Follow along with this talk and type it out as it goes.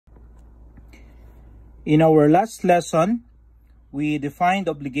In our last lesson, we defined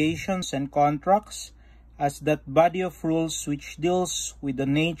obligations and contracts as that body of rules which deals with the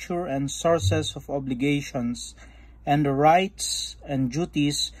nature and sources of obligations and the rights and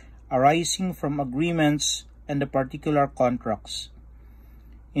duties arising from agreements and the particular contracts.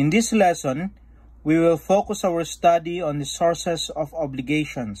 In this lesson, we will focus our study on the sources of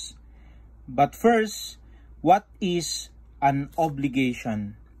obligations. But first, what is an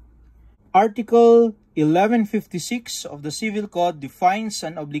obligation? Article 1156 of the Civil Code defines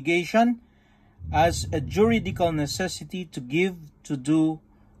an obligation as a juridical necessity to give, to do,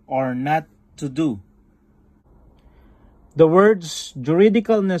 or not to do. The words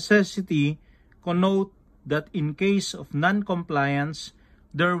juridical necessity connote that in case of non-compliance,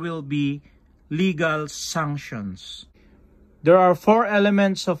 there will be legal sanctions. There are four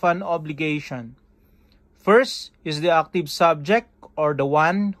elements of an obligation. First is the active subject, or the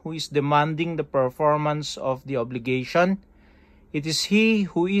one who is demanding the performance of the obligation. It is he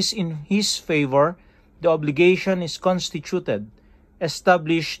who is in his favor the obligation is constituted,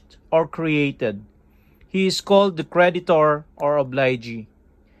 established, or created. He is called the creditor or obligee.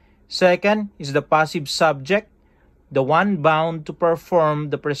 Second is the passive subject, the one bound to perform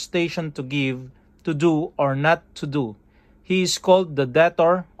the prestation to give, to do, or not to do. He is called the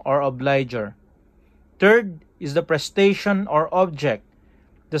debtor or obliger. Third is the prestation or object,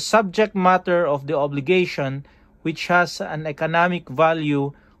 the subject matter of the obligation which has an economic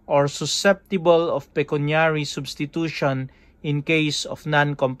value or susceptible of pecuniary substitution in case of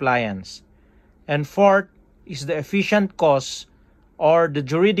non-compliance. And fourth is the efficient cause, or the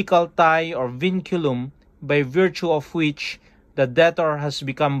juridical tie or vinculum by virtue of which the debtor has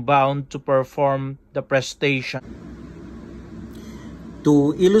become bound to perform the prestation.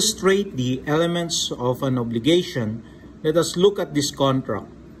 To illustrate the elements of an obligation, let us look at this contract.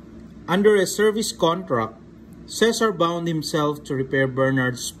 Under a service contract, Cesar bound himself to repair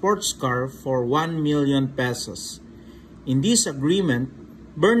Bernard's sports car for 1 million pesos. In this agreement,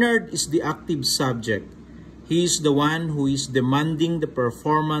 Bernard is the active subject. He is the one who is demanding the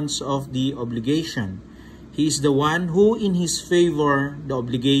performance of the obligation. He is the one who in his favor the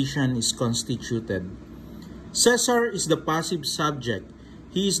obligation is constituted. Cesar is the passive subject.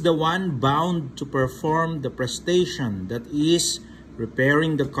 He is the one bound to perform the prestation, that is,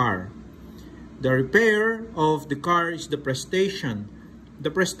 repairing the car. The repair of the car is the prestation.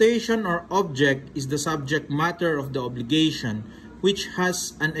 The prestation or object is the subject matter of the obligation, which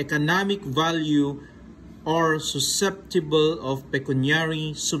has an economic value or susceptible of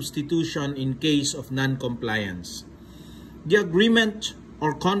pecuniary substitution in case of non-compliance. The agreement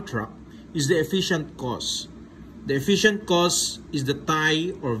or contract is the efficient cause. The efficient cause is the tie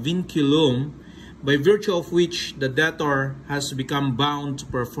or vinculum by virtue of which the debtor has become bound to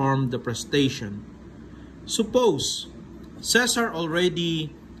perform the prestation. Suppose Cesar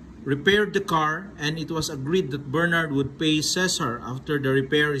already repaired the car and it was agreed that Bernard would pay Cesar after the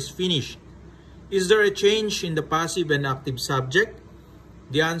repair is finished. Is there a change in the passive and active subject?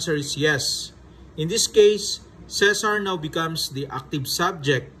 The answer is yes. In this case, Cesar now becomes the active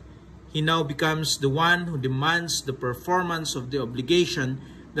subject. He now becomes the one who demands the performance of the obligation,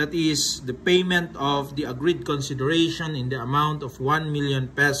 that is, the payment of the agreed consideration in the amount of 1 million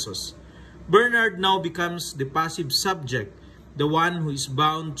pesos. Bernard now becomes the passive subject, the one who is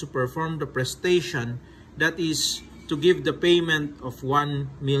bound to perform the prestation, that is, to give the payment of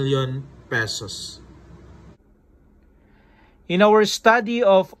 1 million pesos. In our study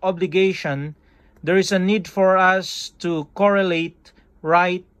of obligation, there is a need for us to correlate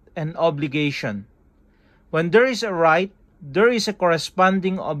right and obligation. When there is a right, there is a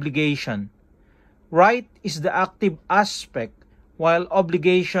corresponding obligation. Right is the active aspect, while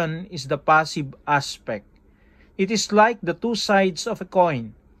obligation is the passive aspect. It is like the two sides of a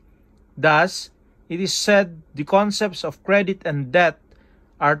coin. Thus, it is said the concepts of credit and debt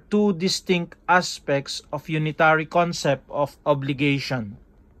are two distinct aspects of unitary concept of obligation.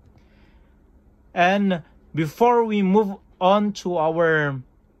 And before we move on to our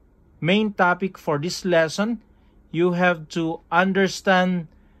main topic for this lesson, you have to understand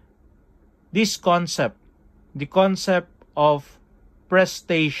this concept, the concept of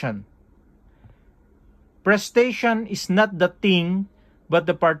prestation. Prestation is not the thing, but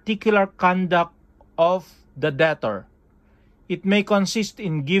the particular conduct of the debtor. It may consist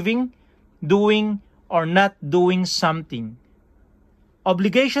in giving, doing, or not doing something.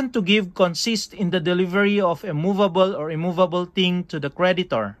 Obligation to give consists in the delivery of a movable or immovable thing to the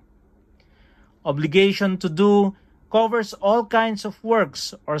creditor. Obligation to do covers all kinds of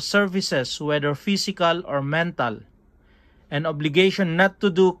works or services, whether physical or mental. An obligation not to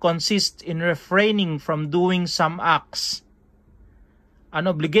do consists in refraining from doing some acts. An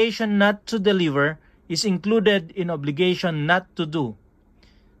obligation not to deliver is included in obligation not to do.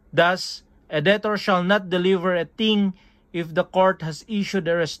 Thus, a debtor shall not deliver a thing if the court has issued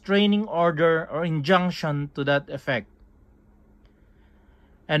a restraining order or injunction to that effect.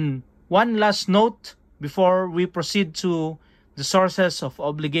 And one last note before we proceed to the sources of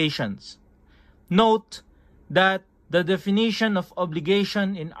obligations. Note that the definition of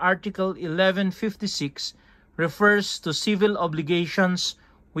obligation in Article 1156 refers to civil obligations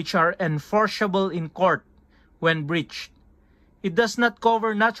which are enforceable in court when breached. It does not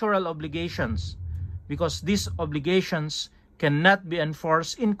cover natural obligations because these obligations cannot be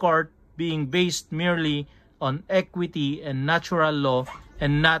enforced in court, being based merely on equity and natural law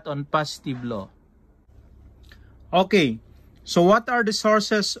and not on positive law. Okay, so what are the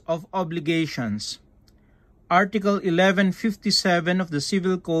sources of obligations? Article 1157 of the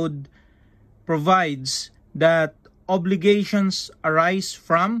Civil Code provides that obligations arise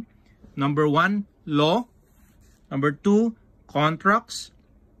from, number 1, law, number 2, contracts,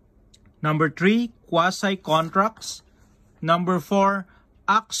 number 3, quasi-contracts, number 4,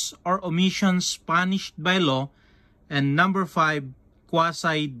 acts or omissions punished by law, and number 5,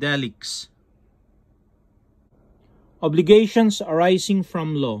 quasi-delicts. Obligations arising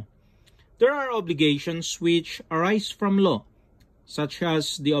from law. There are obligations which arise from law, such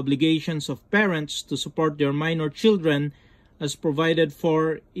as the obligations of parents to support their minor children as provided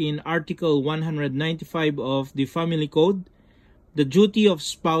for in Article 195 of the Family Code, the duty of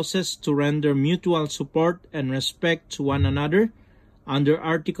spouses to render mutual support and respect to one another under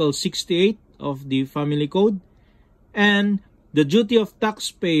Article 68 of the Family Code, and the duty of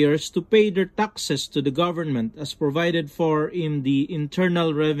taxpayers to pay their taxes to the government as provided for in the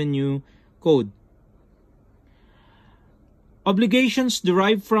Internal Revenue Code. Obligations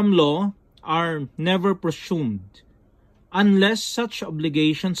derived from law are never presumed. Unless such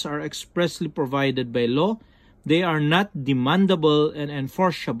obligations are expressly provided by law, they are not demandable and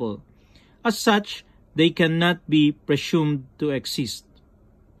enforceable. As such, they cannot be presumed to exist.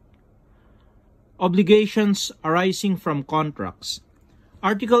 Obligations arising from contracts.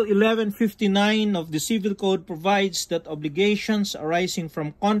 Article 1159 of the Civil Code provides that obligations arising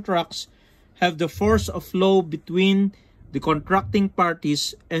from contracts have the force of law between the contracting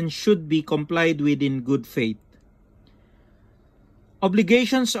parties and should be complied with in good faith.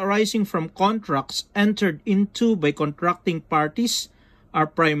 Obligations arising from contracts entered into by contracting parties are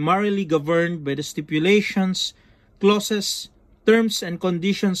primarily governed by the stipulations, clauses, terms, and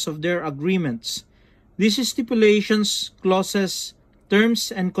conditions of their agreements. These stipulations, clauses,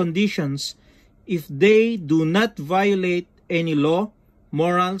 terms, and conditions, if they do not violate any law,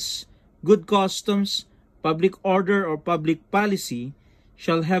 morals, good customs, public order, or public policy,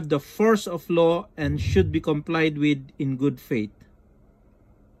 shall have the force of law and should be complied with in good faith.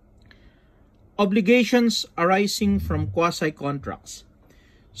 Obligations arising from quasi-contracts.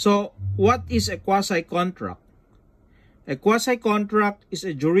 So, what is a quasi-contract? A quasi-contract is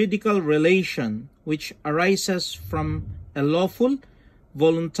a juridical relation which arises from a lawful,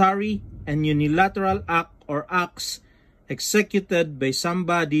 voluntary, and unilateral act or acts executed by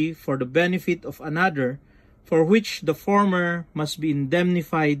somebody for the benefit of another, for which the former must be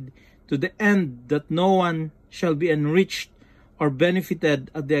indemnified to the end that no one shall be enriched or benefited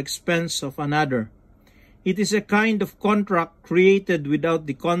at the expense of another. It is a kind of contract created without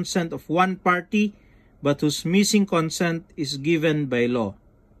the consent of one party, but whose missing consent is given by law.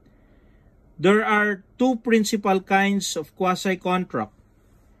 There are two principal kinds of quasi-contract.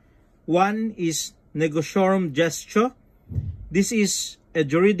 One is negotiorum gestio. This is a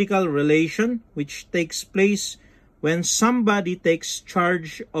juridical relation which takes place when somebody takes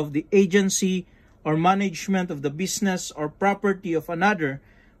charge of the agency or management of the business or property of another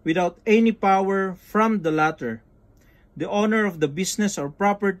without any power from the latter. The owner of the business or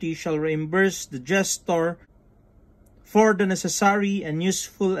property shall reimburse the gestor for the necessary and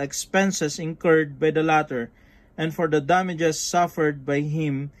useful expenses incurred by the latter and for the damages suffered by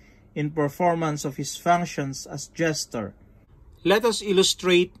him in performance of his functions as gestor. Let us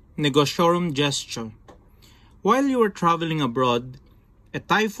illustrate negotiorum gestio. While you are traveling abroad, a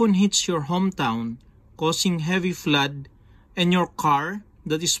typhoon hits your hometown, causing heavy flood, and your car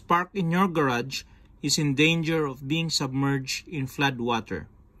that is parked in your garage is in danger of being submerged in flood water.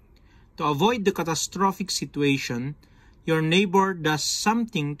 To avoid the catastrophic situation, your neighbor does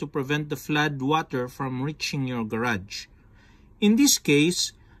something to prevent the flood water from reaching your garage. In this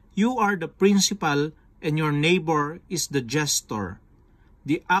case, you are the principal and your neighbor is the gestor.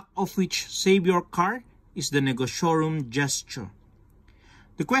 The act of which saved your car is the negotiorum gesture.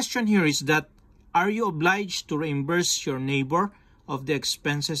 The question here is that, are you obliged to reimburse your neighbor of the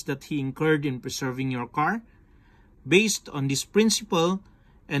expenses that he incurred in preserving your car? Based on this principle,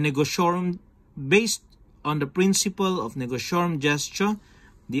 based on the principle of negotiorum gesture,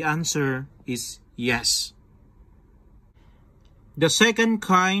 the answer is yes. The second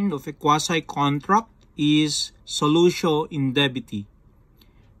kind of a quasi-contract is solutio in debiti.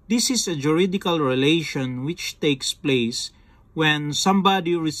 This is a juridical relation which takes place when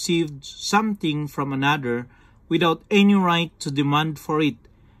somebody received something from another without any right to demand for it,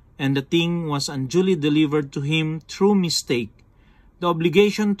 and the thing was unduly delivered to him through mistake. The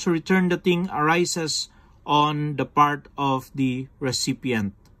obligation to return the thing arises on the part of the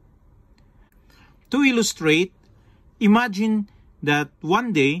recipient. To illustrate, imagine that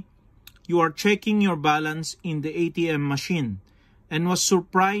one day you are checking your balance in the ATM machine and was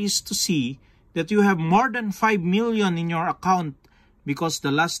surprised to see that you have more than 5 million in your account because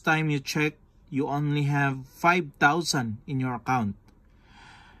the last time you checked, you only have 5,000 in your account.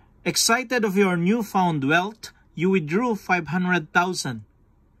 Excited of your newfound wealth, you withdrew 500,000.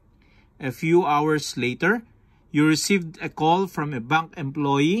 A few hours later, you received a call from a bank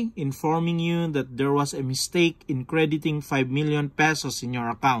employee informing you that there was a mistake in crediting 5 million pesos in your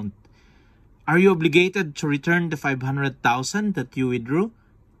account. Are you obligated to return the 500,000 that you withdrew?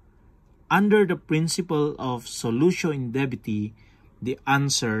 Under the principle of solutio in debiti, the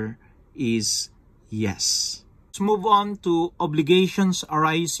answer is yes. Let's move on to obligations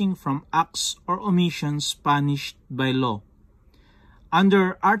arising from acts or omissions punished by law.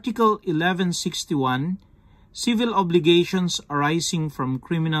 Under Article 1161, civil obligations arising from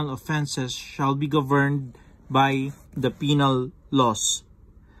criminal offenses shall be governed by the penal laws.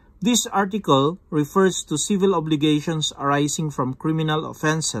 This article refers to civil obligations arising from criminal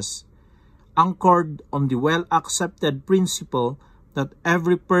offenses, anchored on the well-accepted principle that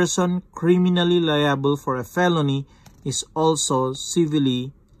every person criminally liable for a felony is also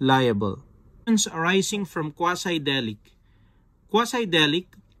civilly liable. Arising from quasi-delict.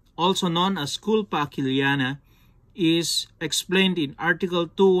 Quasi-delict, also known as culpa aquiliana, is explained in Article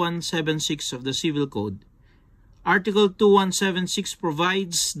 2176 of the Civil Code. Article 2176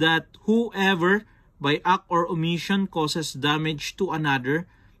 provides that whoever, by act or omission, causes damage to another,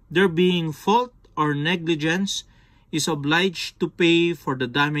 there being fault or negligence, is obliged to pay for the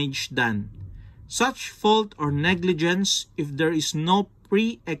damage done. Such fault or negligence, if there is no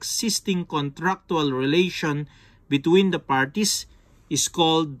pre-existing contractual relation between the parties, is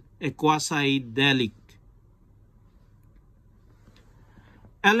called a quasi-delict.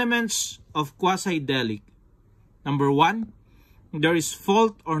 Elements of quasi-delict. Number 1, there is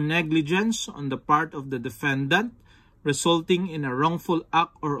fault or negligence on the part of the defendant resulting in a wrongful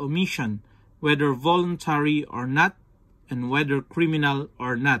act or omission, whether voluntary or not, and whether criminal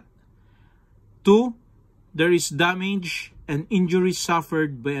or not. 2, there is damage and injury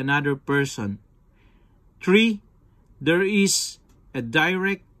suffered by another person. 3, there is a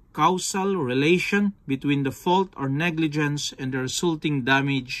direct causal relation between the fault or negligence and the resulting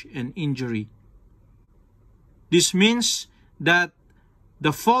damage and injury. This means that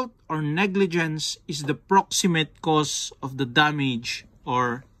the fault or negligence is the proximate cause of the damage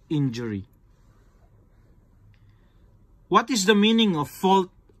or injury. What is the meaning of fault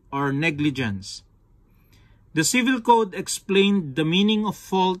or negligence? The Civil Code explained the meaning of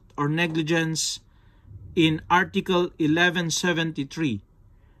fault or negligence in Article 1173.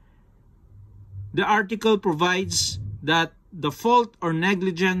 The article provides that the fault or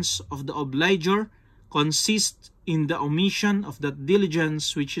negligence of the obliger consists in the omission of that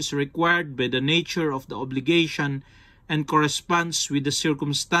diligence which is required by the nature of the obligation and corresponds with the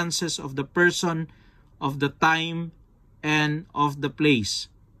circumstances of the person, of the time, and of the place.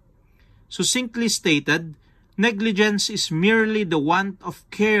 Succinctly stated, negligence is merely the want of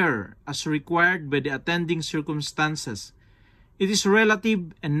care as required by the attending circumstances. It is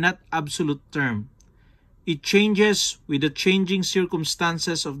relative and not absolute term. It changes with the changing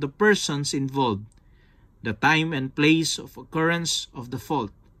circumstances of the persons involved, the time and place of occurrence of the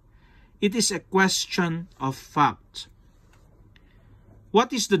fault. It is a question of fact.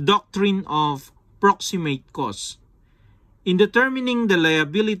 What is the doctrine of proximate cause? In determining the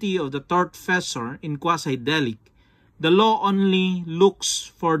liability of the tortfeasor in quasi-delict, the law only looks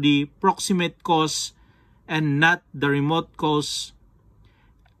for the proximate cause and not the remote cause.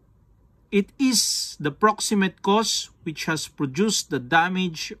 It is the proximate cause which has produced the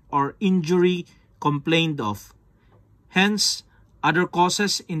damage or injury complained of. Hence, other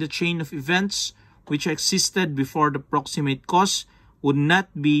causes in the chain of events which existed before the proximate cause would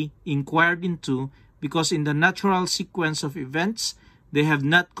not be inquired into because in the natural sequence of events, they have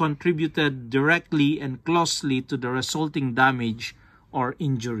not contributed directly and closely to the resulting damage or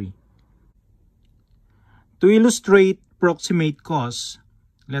injury. To illustrate proximate cause,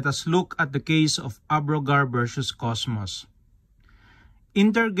 let us look at the case of Abrogar versus Cosmos.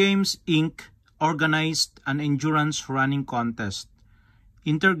 Intergames Inc. organized an endurance running contest.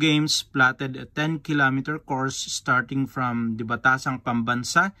 Intergames plotted a 10-kilometer course starting from the Batasang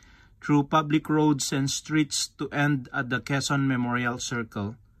Pambansa through public roads and streets to end at the Quezon Memorial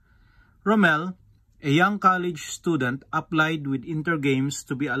Circle. Romel, a young college student, applied with Intergames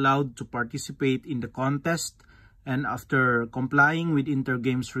to be allowed to participate in the contest, and after complying with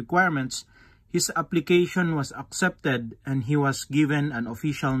Intergames requirements, his application was accepted and he was given an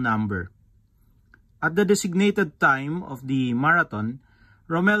official number. At the designated time of the marathon,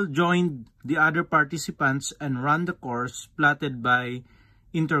 Romel joined the other participants and ran the course plotted by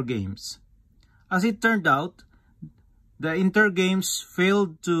Intergames. As it turned out, the Intergames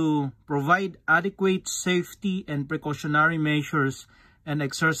failed to provide adequate safety and precautionary measures and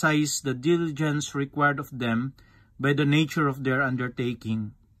exercise the diligence required of them by the nature of their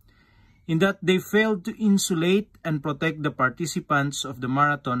undertaking, in that they failed to insulate and protect the participants of the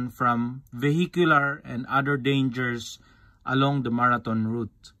marathon from vehicular and other dangers along the marathon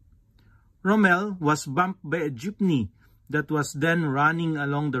route. Romel was bumped by a jeepney that was then running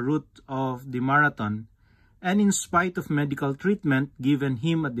along the route of the marathon, and in spite of medical treatment given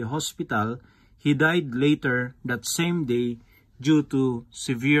him at the hospital, he died later that same day due to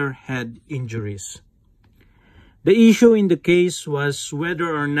severe head injuries. The issue in the case was whether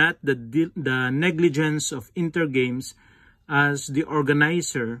or not the negligence of Intergames as the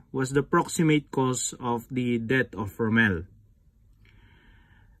organizer was the proximate cause of the death of Romel.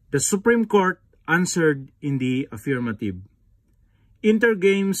 The Supreme Court answered in the affirmative.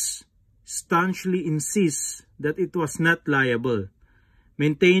 Intergames staunchly insists that it was not liable,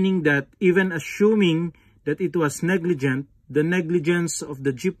 maintaining that even assuming that it was negligent, the negligence of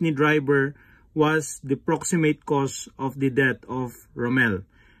the jeepney driver was the proximate cause of the death of Romel.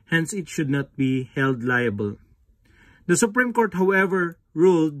 Hence, it should not be held liable. The Supreme Court, however,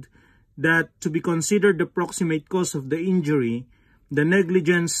 ruled that to be considered the proximate cause of the injury, the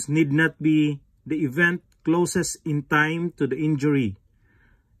negligence need not be the event closest in time to the injury.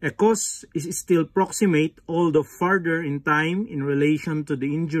 A cause is still proximate, although farther in time in relation to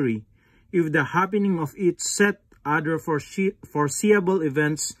the injury, if the happening of it set other foreseeable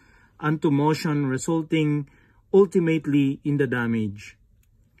events into motion, resulting ultimately in the damage.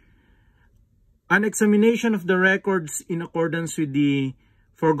 An examination of the records in accordance with the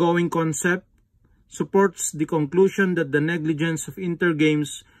foregoing concept supports the conclusion that the negligence of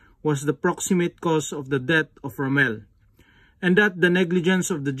Intergames was the proximate cause of the death of Romel, and that the negligence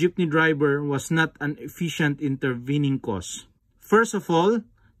of the jeepney driver was not an efficient intervening cause. First of all,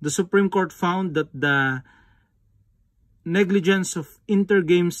 the Supreme Court found that the negligence of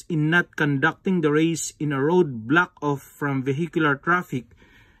Intergames in not conducting the race in a road blocked off from vehicular traffic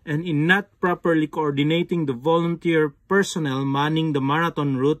and in not properly coordinating the volunteer personnel manning the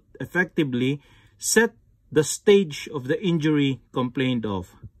marathon route effectively set the stage of the injury complained of.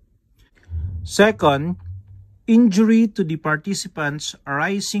 Second, injury to the participants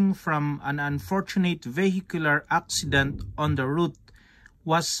arising from an unfortunate vehicular accident on the route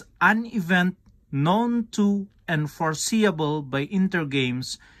was an event known to and foreseeable by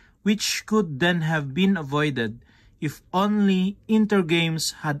Intergames, which could then have been avoided if only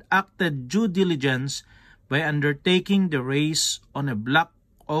Intergames had acted due diligence by undertaking the race on a block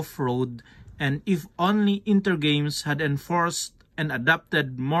off-road, and if only Intergames had enforced and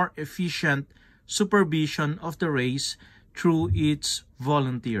adopted more efficient supervision of the race through its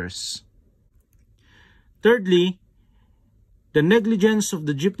volunteers. Thirdly, the negligence of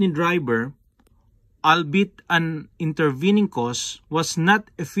the jeepney driver, albeit an intervening cause, was not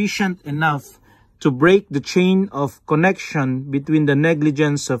efficient enough to break the chain of connection between the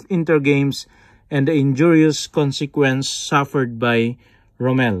negligence of Intergames and the injurious consequence suffered by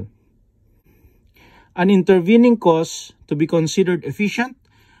Romel. An intervening cause to be considered efficient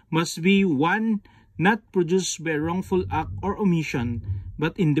must be one not produced by a wrongful act or omission,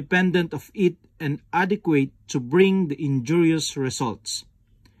 but independent of it and adequate to bring the injurious results.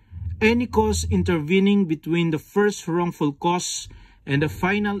 Any cause intervening between the first wrongful cause and the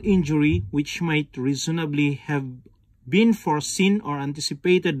final injury, which might reasonably have been foreseen or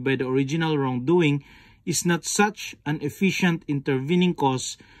anticipated by the original wrongdoing, is not such an efficient intervening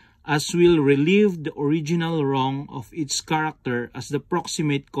cause as will relieve the original wrong of its character as the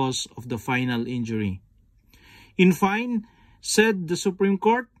proximate cause of the final injury. In fine, said the Supreme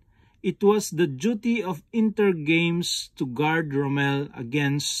Court, it was the duty of Inter Games to guard Rommel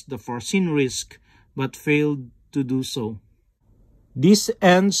against the foreseen risk, but failed to do so. This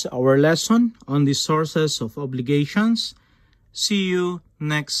ends our lesson on the sources of obligations. See you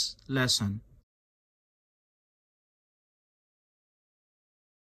next lesson.